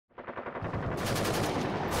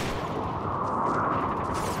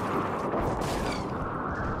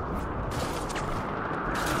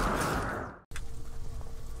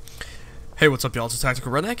Hey, what's up, y'all? It's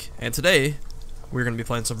TheTacticalRedneck, and today we're going to be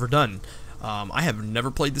playing some Verdun. I have never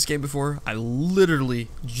played this game before. I literally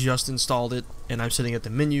just installed it, and I'm sitting at the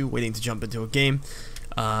menu waiting to jump into a game.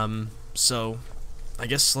 So I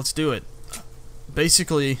guess let's do it.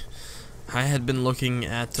 Basically, I had been looking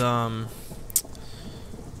at,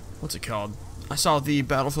 what's it called? I saw the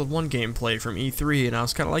Battlefield 1 gameplay from E3, and I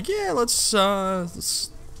was kind of like, yeah, let's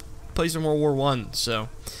play some World War 1. So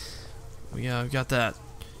we got that.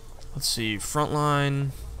 Let's see,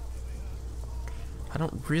 frontline. I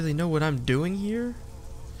don't really know what I'm doing here.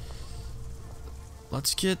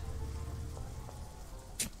 Let's get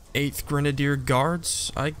 8th Grenadier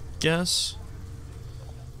Guards, I guess.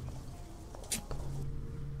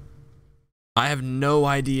 I have no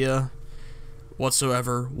idea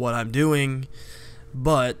whatsoever what I'm doing,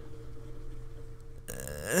 but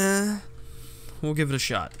we'll give it a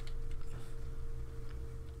shot.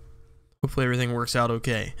 Hopefully everything works out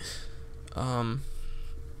okay.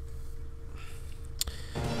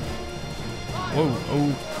 Whoa,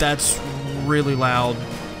 oh, that's really loud.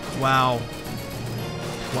 Wow.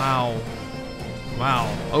 Wow.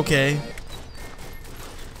 Wow. Okay.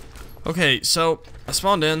 Okay, so I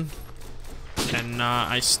spawned in, and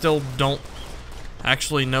I still don't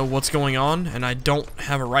actually know what's going on, and I don't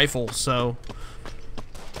have a rifle, so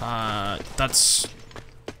that's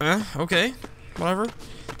okay, whatever.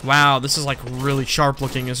 Wow, this is like really sharp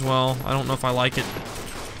looking as well. I don't know if I like it.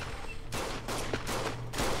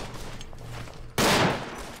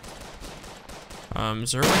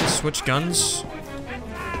 Is there a way to switch guns?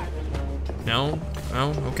 No?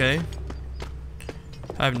 No? Okay.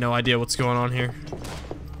 I have no idea what's going on here.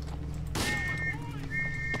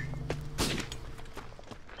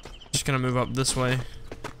 Just gonna move up this way.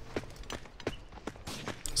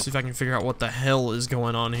 See if I can figure out what the hell is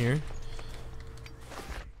going on here.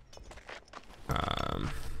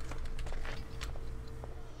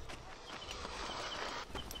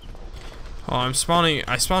 Oh, I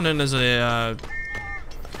spawned in as a,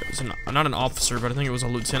 not an officer, but I think it was a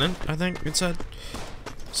lieutenant, I think it said.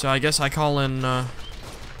 So I guess I call in, the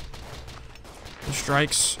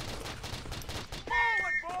strikes.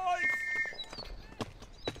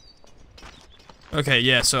 Okay,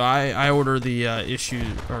 yeah, so I order the, issue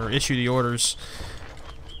the orders.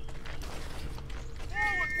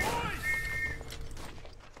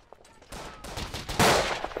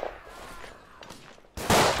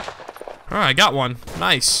 Alright, I got one.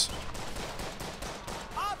 Nice.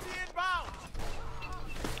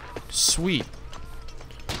 Sweet.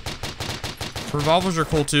 Revolvers are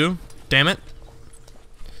cool too. Damn it.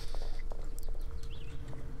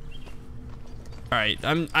 Alright,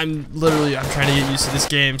 I'm trying to get used to this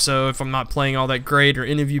game, so if I'm not playing all that great, or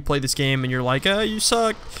any of you play this game and you're like, you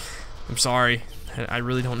suck, I'm sorry. I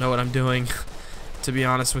really don't know what I'm doing, to be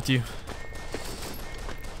honest with you.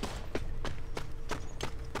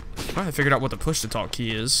 I figured out what the push to talk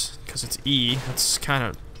key is, because it's E. That's kind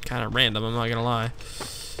of random, I'm not gonna lie.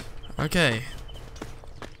 Okay.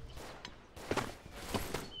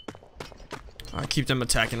 I keep them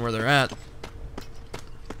attacking where they're at.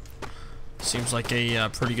 Seems like a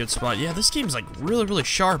pretty good spot. Yeah, this game's like really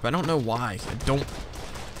sharp. I don't know why. I don't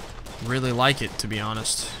really like it, to be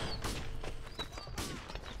honest.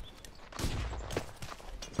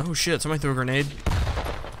 Oh shit, somebody threw a grenade.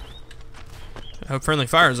 I hope friendly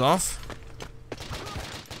fire is off.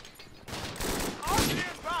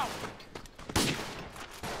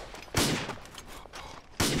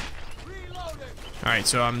 Alright,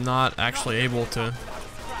 so I'm not actually able to...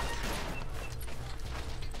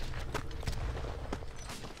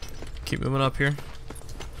 keep moving up here.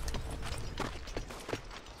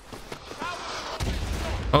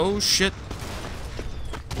 Oh shit.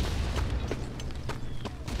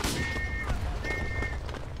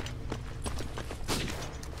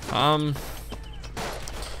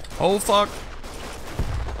 Oh fuck.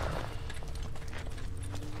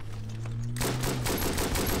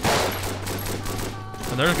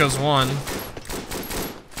 Oh, there goes one.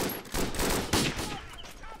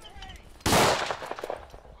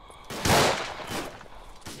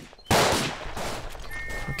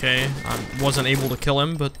 Okay, I wasn't able to kill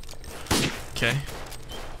him, but okay.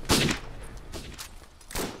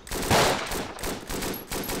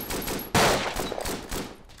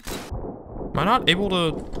 Am I not able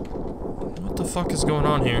to... what the fuck is going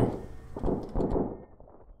on here?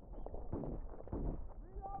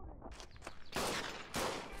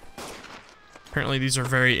 Apparently these are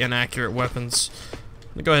very inaccurate weapons.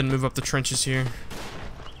 Let me go ahead and move up the trenches here.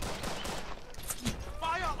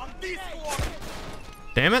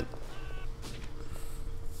 Damn it.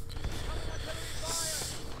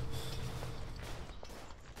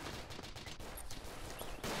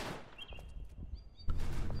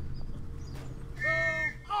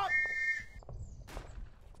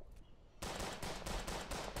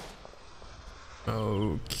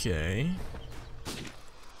 Okay.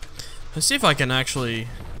 Let's see if I can actually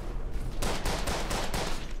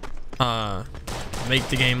make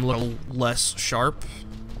the game a little less sharp.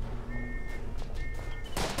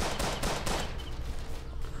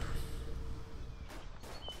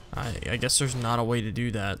 I guess there's not a way to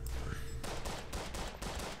do that.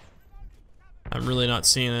 I'm really not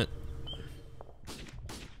seeing it.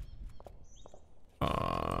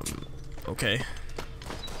 Okay.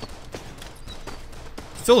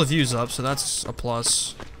 Fill the views up, so that's a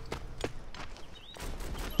plus.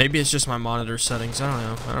 Maybe it's just my monitor settings. I don't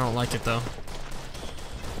know. I don't like it though.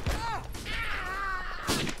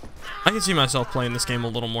 I can see myself playing this game a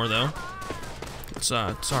little more though. It's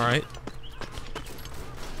alright.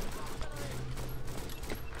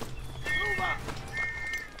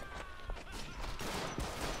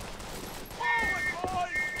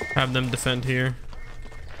 Have them defend here.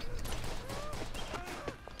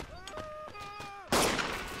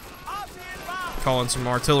 Calling some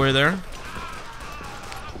artillery there.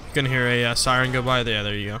 You're gonna hear a siren go by. Yeah,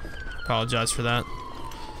 there you go. Apologize for that.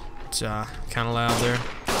 It's kind of loud there.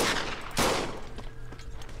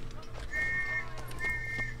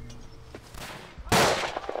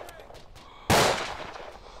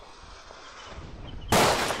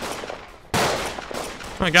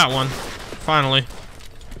 I got one. Finally.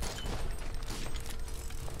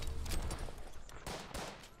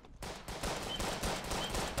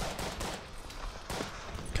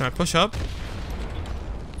 Can I push up?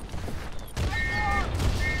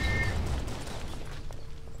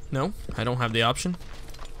 No, I don't have the option.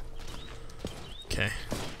 Okay.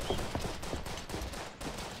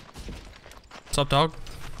 What's up, dog?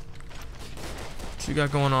 What you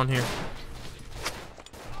got going on here?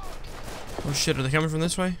 Oh shit, are they coming from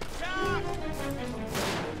this way?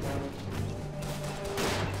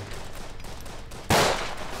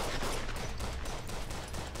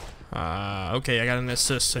 Okay, I got an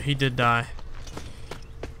assist, so he did die.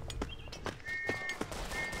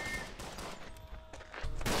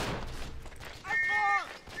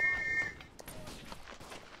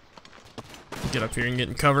 Get up here and get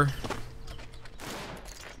in cover.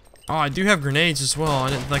 Oh, I do have grenades as well. I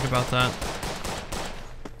didn't think about that.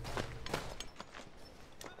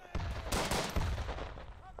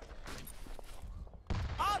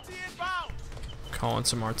 Calling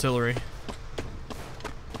some artillery.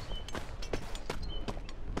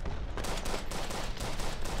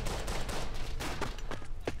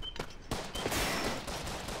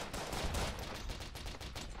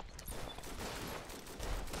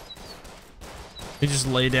 You just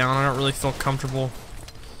lay down. I don't really feel comfortable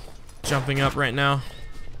jumping up right now.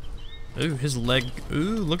 Ooh, his leg.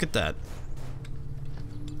 Ooh, look at that.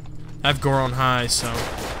 I have gore on high, so.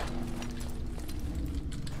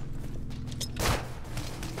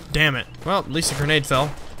 Damn it. Well, at least a grenade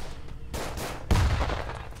fell.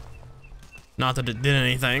 Not that it did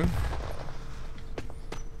anything.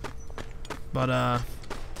 But,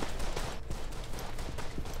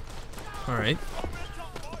 alright.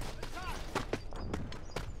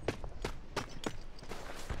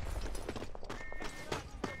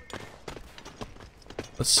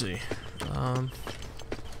 Let's see. I'm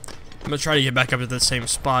gonna try to get back up to the same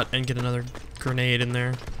spot and get another grenade in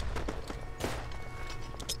there.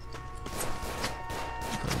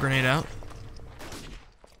 Grenade out.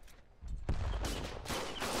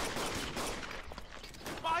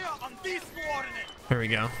 There we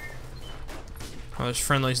go. Oh, there's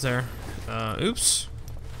friendlies there. Oops.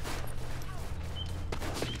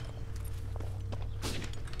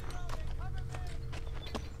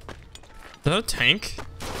 Is that a tank?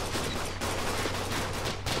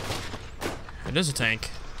 It is a tank.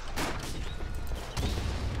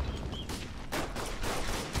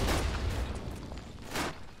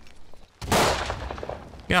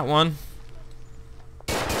 Got one.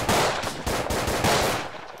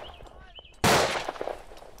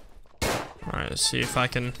 Alright, let's see if I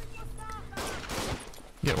can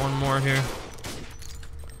get one more here.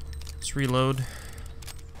 Let's reload.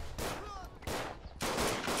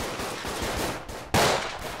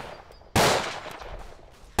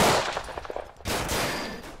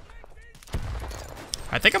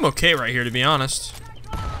 I think I'm okay right here, to be honest.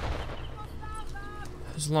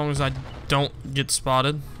 As long as I don't get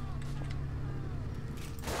spotted.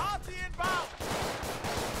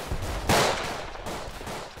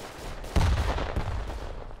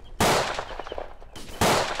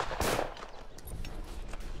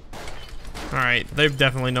 Alright, they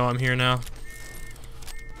definitely know I'm here now.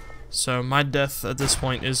 So my death at this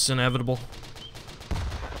point is inevitable.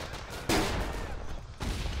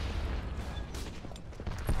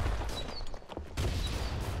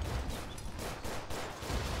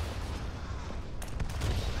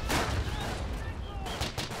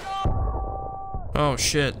 Oh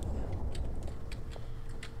shit.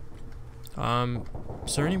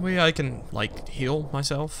 Is there any way I can, like, heal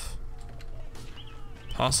myself?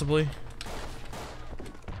 Possibly.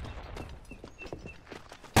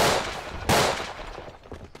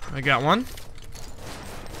 I got one.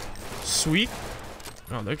 Sweet.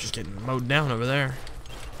 Oh, they're just getting mowed down over there.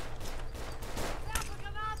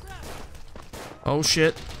 Oh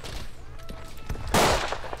shit.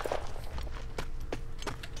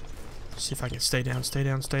 See if I can stay down, stay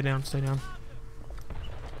down, stay down, stay down.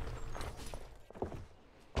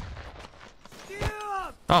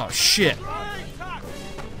 Oh shit.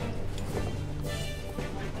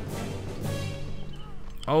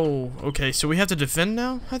 Oh, okay, so we have to defend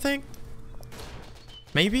now, I think?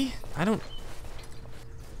 Maybe? I don't...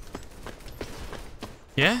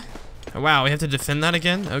 Yeah? Oh, wow, we have to defend that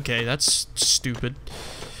again? Okay, that's stupid.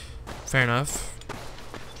 Fair enough.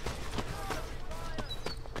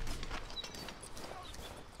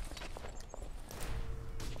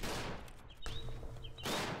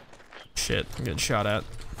 Shit, I'm getting shot at.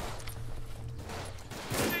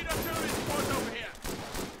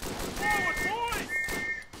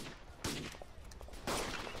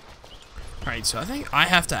 Alright, so I think I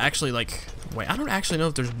have to actually, like... Wait, I don't actually know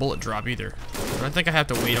if there's bullet drop either. But I think I have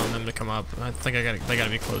to wait on them to come up. I think they gotta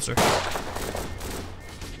be closer.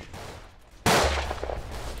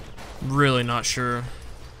 Really not sure.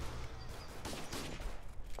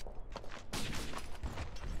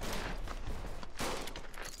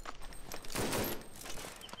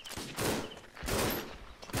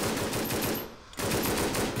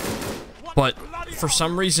 But for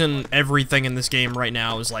some reason, everything in this game right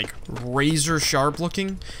now is like razor sharp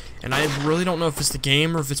looking, and I really don't know if it's the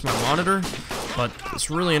game or if it's my monitor, but it's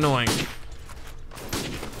really annoying.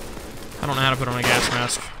 I don't know how to put on a gas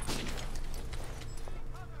mask.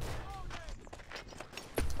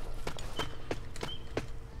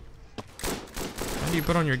 How do you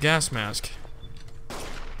put on your gas mask?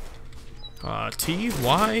 T?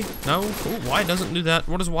 Y? No? Oh, Y doesn't do that.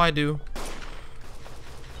 What does Y do?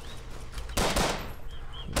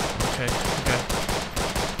 Okay, okay.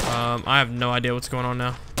 I have no idea what's going on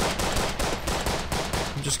now.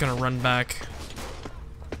 I'm just gonna run back.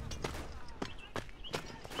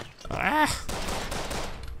 Ah!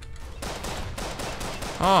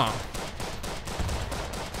 Oh.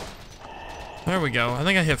 There we go. I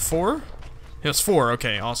think I hit 4? It was 4.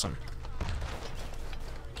 Okay, awesome.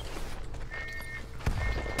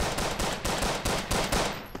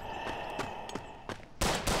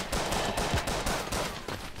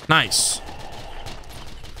 Nice.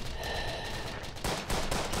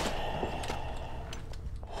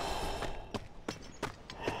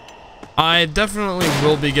 I definitely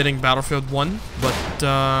will be getting Battlefield 1, but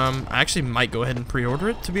I actually might go ahead and pre-order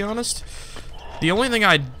it, to be honest. The only thing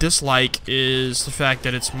I dislike is the fact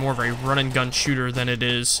that it's more of a run-and-gun shooter than it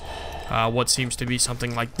is what seems to be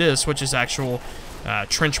something like this, which is actual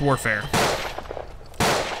trench warfare.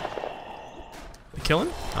 Kill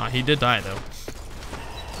him? He did die, though.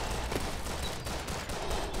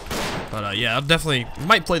 But yeah, I'll definitely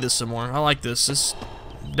might play this some more. I like this. It's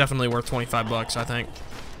definitely worth 25 bucks, I think.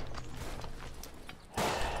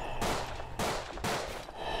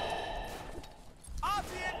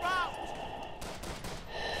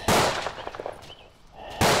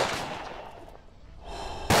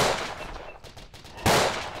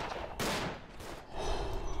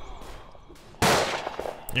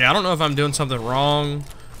 Yeah, I don't know if I'm doing something wrong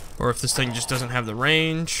or if this thing just doesn't have the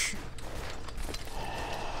range.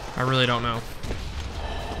 I really don't know.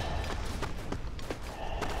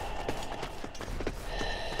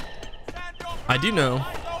 I do know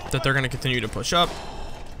that they're going to continue to push up.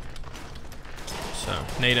 So,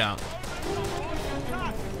 nade out.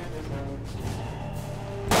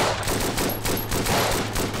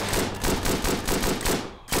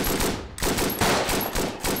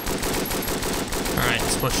 Alright,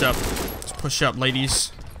 let's push up. Let's push up,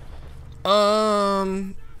 ladies.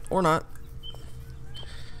 Or not.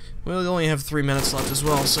 Well, we only have 3 minutes left as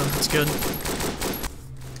well, so that's good.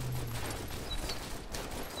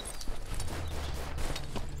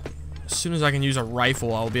 As soon as I can use a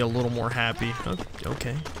rifle, I'll be a little more happy.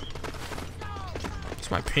 Okay.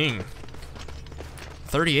 What's my ping?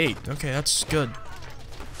 38. Okay, that's good.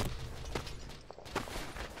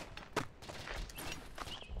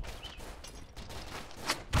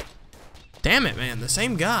 Damn it, man. The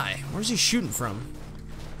same guy. Where's he shooting from?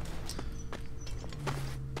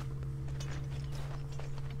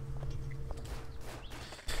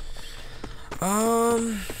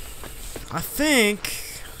 I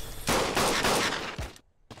think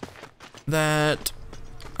that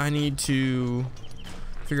I need to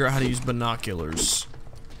figure out how to use binoculars.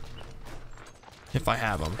 If I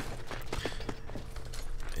have them.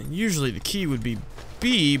 And usually the key would be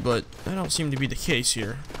B, but that don't seem to be the case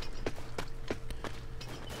here.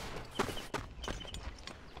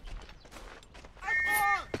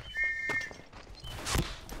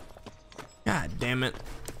 God damn it.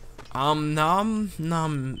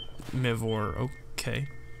 Nomivore. Okay.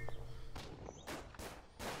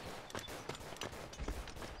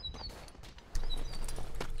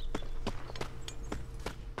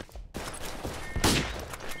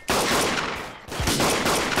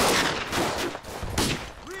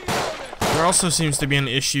 There also seems to be an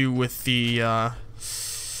issue with the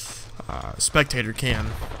spectator cam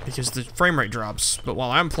because the frame rate drops, but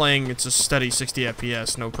while I'm playing it's a steady 60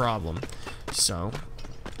 FPS, no problem. So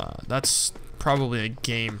that's probably a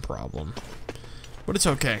game problem, but it's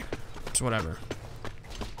okay. It's whatever.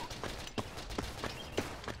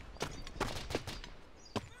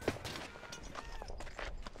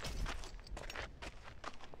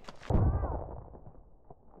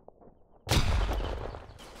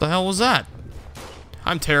 The hell was that?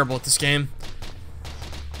 I'm terrible at this game.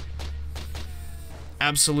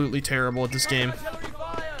 Absolutely terrible at this game.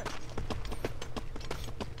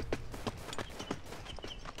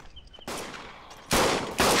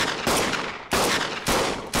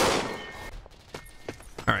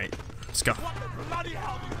 Alright, let's go.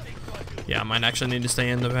 Yeah, I might actually need to stay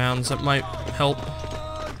in the bounds. That might help.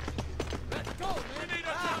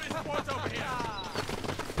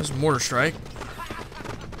 There's a mortar strike.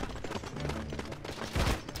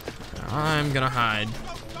 I'm gonna hide.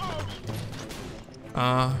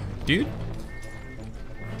 Dude?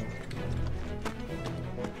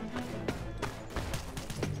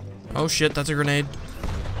 Oh shit, that's a grenade.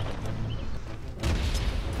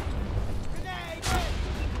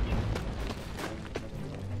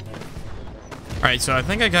 Alright, so I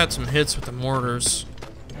think I got some hits with the mortars.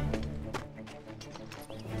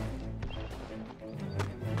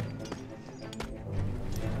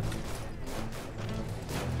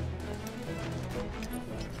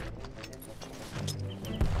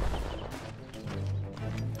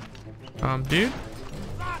 Dude?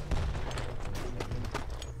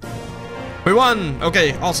 We won!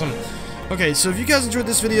 Okay, awesome. Okay, so if you guys enjoyed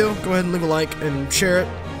this video, go ahead and leave a like and share it.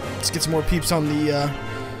 Let's get some more peeps on the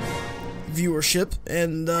viewership,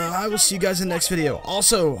 and I will see you guys in the next video.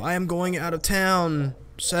 Also, I am going out of town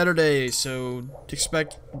Saturday, so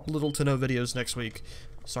expect little to no videos next week.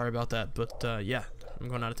 Sorry about that, but yeah, I'm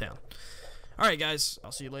going out of town. Alright guys,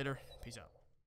 I'll see you later. Peace out.